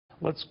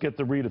Let's get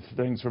the read of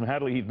things from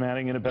Hadley, Heath,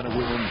 independent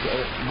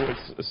women's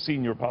voice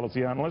senior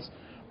policy analyst.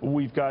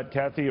 We've got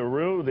Cathy,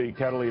 Areu, the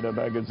Catalina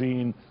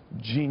magazine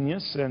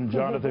genius, and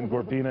Jonathan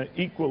Corpina,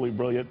 equally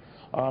brilliant,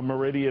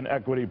 Meridian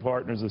Equity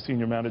Partners, the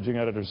senior managing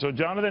editor. So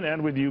Jonathan,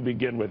 end with you,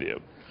 begin with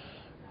you.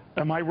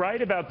 Am I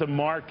right about the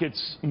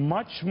markets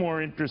much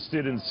more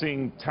interested in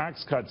seeing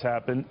tax cuts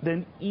happen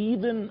than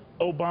even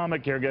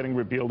Obamacare getting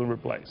repealed and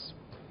replaced?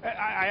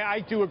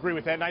 I do agree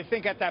with that, and I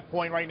think at that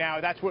point right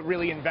now, that's what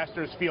really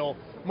investors feel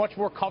much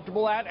more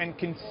comfortable at and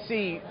can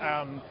see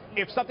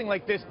if something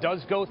like this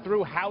does go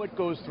through, how it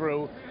goes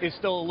through is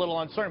still a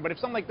little uncertain. But if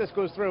something like this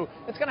goes through,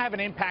 it's going to have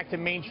an impact to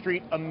Main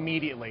Street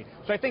immediately.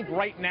 So I think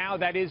right now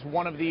that is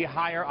one of the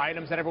higher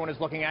items that everyone is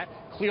looking at.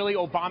 Clearly,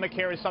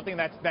 Obamacare is something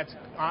that's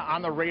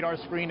on the radar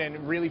screen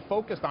and really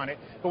focused on it.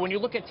 But when you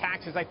look at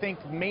taxes, I think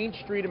Main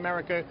Street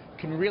America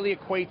can really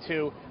equate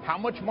to how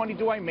much money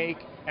do I make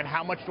and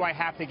how much do I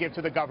have to give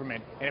to the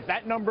government. And if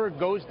that number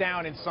goes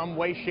down in some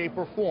way, shape,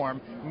 or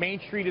form, Main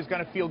Street is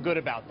going to feel good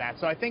about that.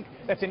 So I think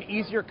that's an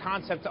easier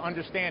concept to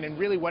understand and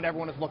really what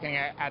everyone is looking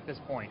at this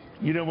point.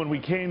 You know, when we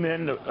came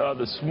in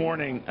this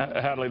morning,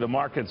 Hadley, the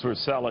markets were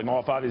selling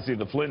off. Obviously,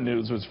 the Flynn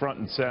news was front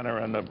and center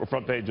and the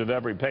front page of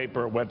every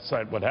paper,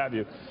 website, what have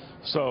you.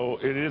 So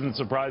it isn't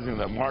surprising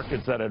that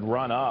markets that had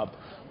run up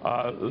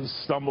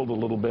stumbled a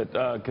little bit,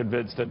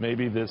 convinced that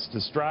maybe this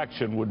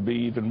distraction would be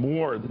even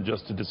more than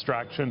just a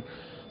distraction.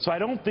 So I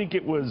don't think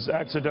it was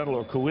accidental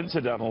or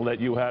coincidental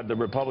that you had the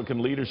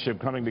Republican leadership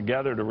coming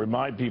together to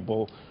remind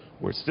people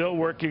we're still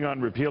working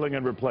on repealing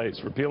and replace,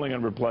 repealing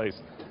and replace.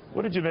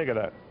 What did you make of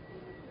that?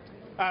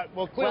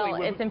 Well,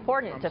 it's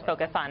important to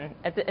focus on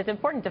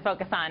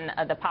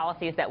the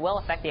policies that will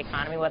affect the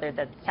economy, whether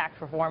that's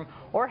tax reform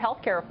or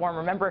health care reform.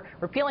 Remember,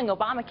 repealing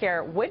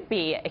Obamacare would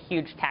be a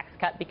huge tax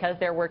cut because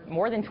there were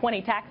more than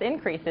 20 tax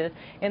increases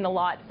in the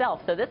law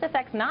itself. So this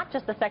affects not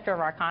just the sector of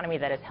our economy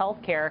that is health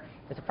care.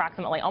 It's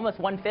approximately almost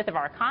 1/5 of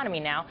our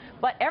economy now,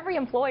 but every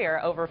employer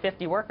over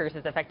 50 workers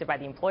is affected by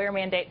the employer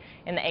mandate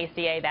in the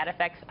ACA. That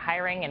affects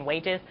hiring and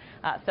wages.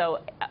 So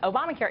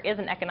Obamacare is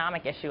an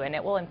economic issue, and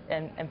it will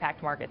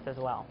impact markets as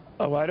well.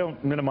 Oh, I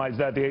don't minimize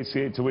that. The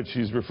ACA, to which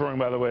she's referring,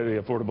 by the way,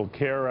 the Affordable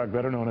Care Act,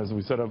 better known as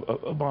we said,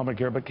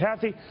 Obamacare. But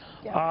Cathy,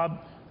 yeah.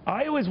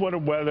 I always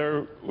wondered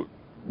whether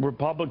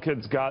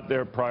Republicans got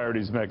their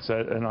priorities mixed,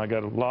 and I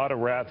got a lot of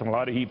wrath and a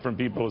lot of heat from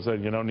people who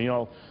said, you know,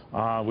 Neil,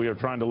 we are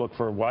trying to look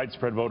for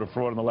widespread voter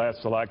fraud in the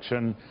last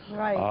election.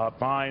 Right.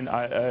 Fine.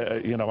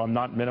 You know, I'm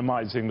not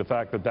minimizing the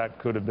fact that that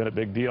could have been a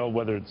big deal,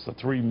 whether it's a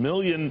 3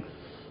 million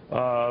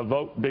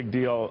vote big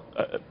deal.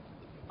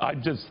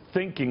 I'm just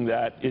thinking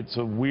that it's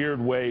a weird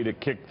way to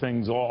kick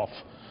things off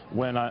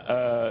when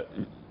I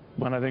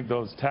think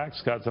those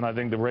tax cuts and I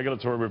think the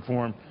regulatory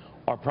reform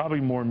are probably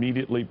more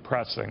immediately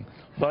pressing.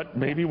 But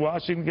maybe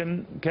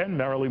Washington can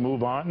merrily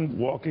move on,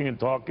 walking and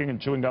talking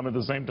and chewing gum at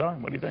the same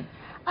time. What do you think?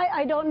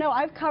 I don't know.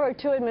 I've covered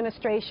 2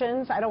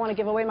 administrations. I don't want to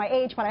give away my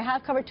age, but I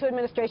have covered 2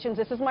 administrations.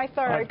 This is my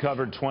 3rd. I've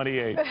covered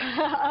 28.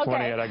 Okay.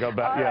 28. I go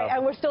back. All right,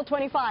 and we're still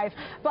 25.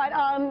 But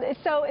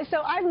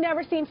so I've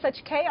never seen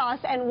such chaos.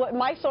 And what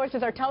my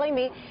sources are telling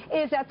me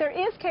is that there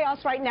is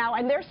chaos right now,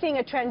 and they're seeing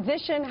a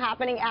transition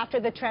happening after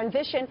the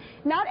transition.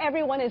 Not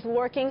everyone is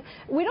working.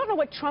 We don't know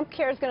what Trump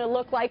care is going to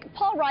look like.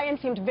 Paul Ryan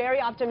seemed very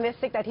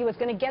optimistic that he was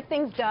going to get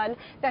things done,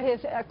 that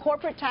his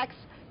corporate tax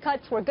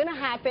cuts were going to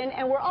happen,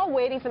 and we're all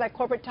waiting for that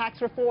corporate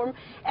tax reform,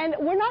 and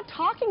we're not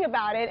talking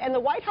about it, and the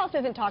White House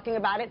isn't talking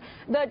about it.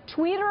 The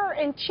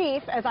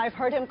tweeter-in-chief, as I've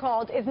heard him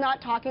called, is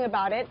not talking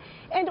about it,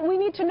 and we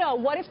need to know,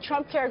 what is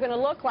Trump care going to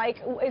look like?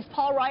 Is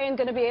Paul Ryan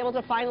going to be able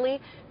to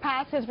finally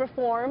pass his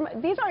reform?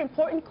 These are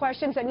important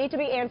questions that need to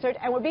be answered,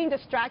 and we're being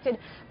distracted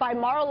by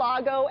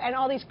Mar-a-Lago and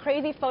all these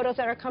crazy photos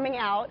that are coming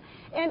out,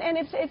 and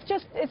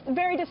it's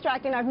very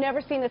distracting. I've never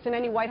seen this in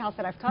any White House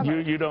that I've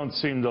covered. You don't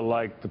seem to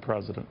like the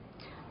president.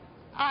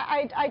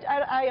 I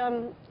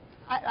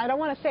don't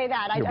want to say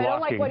that. You're I don't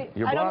like what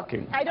You're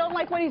blocking. I don't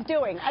like what he's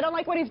doing. I don't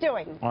like what he's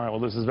doing. All right. Well,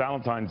 this is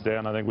Valentine's Day,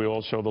 and I think we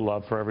all show the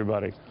love for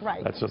everybody.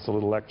 Right. That's just a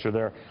little lecture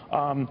there.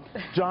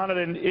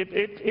 Jonathan,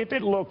 if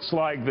it looks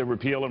like the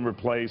repeal and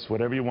replace,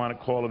 whatever you want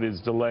to call it,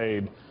 is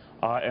delayed,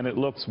 and it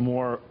looks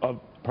more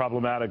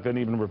problematic than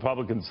even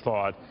Republicans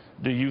thought,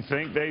 do you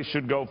think they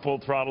should go full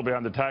throttle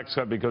behind the tax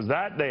cut? Because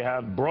that they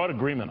have broad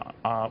agreement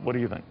on. What do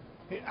you think?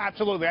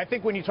 Absolutely. I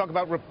think when you talk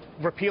about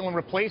repeal and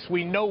replace,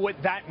 we know what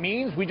that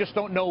means. We just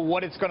don't know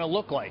what it's going to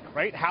look like,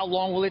 right? How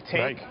long will it take?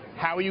 Right.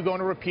 How are you going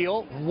to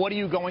repeal? What are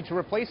you going to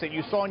replace it?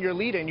 You saw in your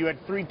lead-in, you had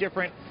 3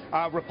 different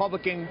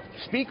Republican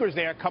speakers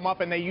there come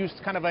up, and they used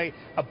kind of a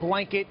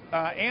blanket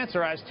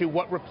answer as to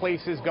what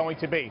replace is going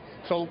to be.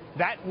 So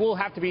that will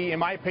have to be, in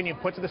my opinion,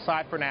 put to the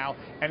side for now.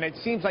 And it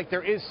seems like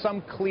there is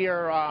some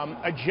clear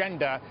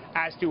agenda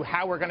as to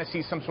how we're going to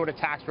see some sort of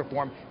tax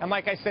reform. And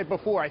like I said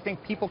before, I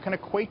think people can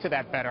equate to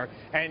that better.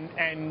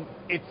 And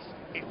it's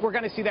we're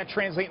going to see that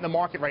translate in the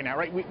market right now,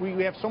 right?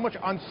 We have so much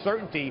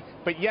uncertainty,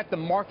 but yet the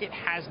market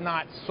has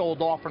not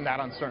sold off from that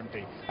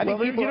uncertainty. I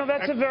think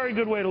that's a very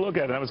good way to look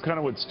at it. That was kind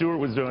of what Stewart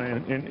was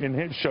doing in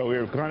his show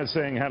here, kind of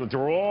saying how to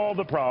through all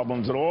the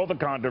problems and all the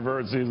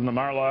controversies and the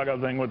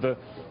Mar-a-Lago thing with the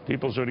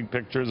people shooting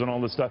pictures and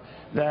all this stuff,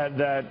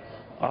 that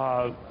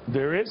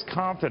there is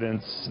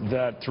confidence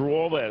that through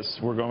all this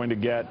we're going to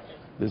get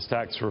this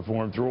tax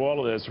reform. Through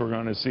all of this, we're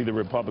going to see the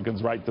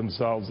Republicans right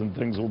themselves and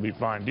things will be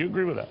fine. Do you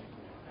agree with that?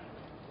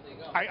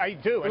 I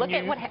do. Look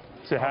at what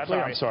Hadley,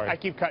 I'm sorry. I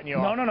keep cutting you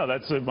off. No,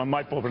 that's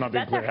my fault for not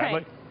being clear.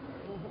 Hadley?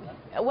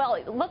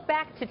 Well, look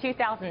back to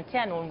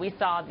 2010 when we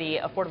saw the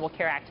Affordable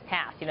Care Act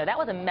pass. That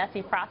was a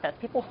messy process.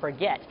 People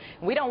forget.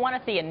 We don't want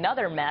to see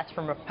another mess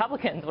from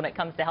Republicans when it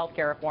comes to health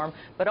care reform.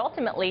 But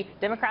ultimately,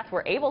 Democrats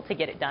were able to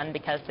get it done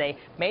because they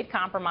made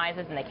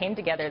compromises and they came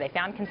together. They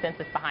found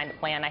consensus behind the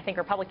plan. I think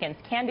Republicans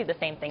can do the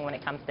same thing when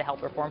it comes to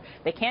health reform.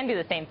 They can do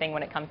the same thing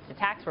when it comes to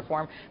tax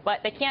reform.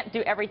 But they can't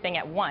do everything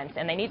at once.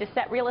 And they need to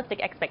set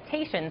realistic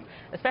expectations,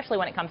 especially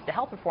when it comes to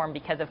health reform,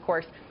 because, of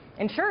course,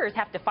 insurers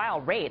have to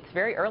file rates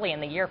very early in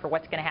the year for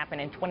what's going to happen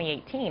in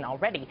 2018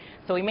 already.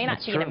 So we may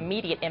not see an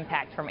immediate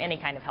impact from any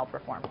kind of health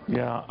reform.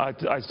 Yeah,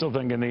 I still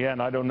think in the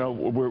end, I don't know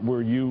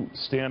where you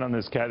stand on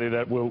this, Cathy,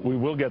 that we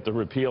will get the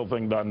repeal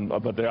thing done,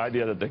 but the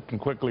idea that they can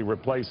quickly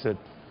replace it,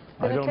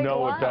 I don't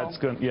know if that's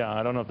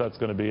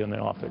going to be in the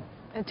offing.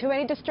 And too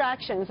many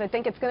distractions. I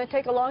think it's going to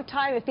take a long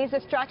time. If these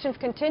distractions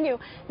continue,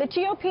 the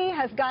GOP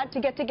has got to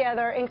get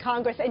together in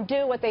Congress and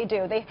do what they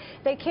do.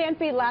 They can't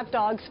be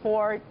lapdogs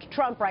for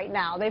Trump right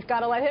now. They've got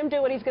to let him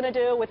do what he's going to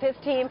do with his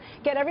team,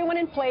 get everyone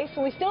in place.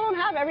 And we still don't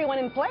have everyone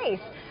in place.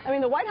 I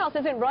mean, the White House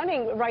isn't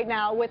running right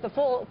now with the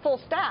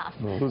full staff.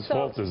 Well, whose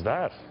fault is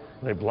that?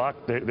 They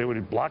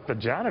would block the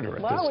janitor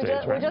at this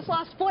stage, we just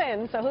lost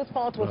Flynn, so whose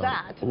fault was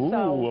that?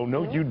 Oh,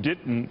 no, you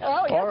didn't.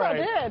 Oh, yes, all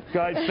right. I did.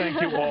 Guys,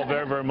 thank you all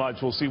very, very much.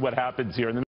 We'll see what happens here.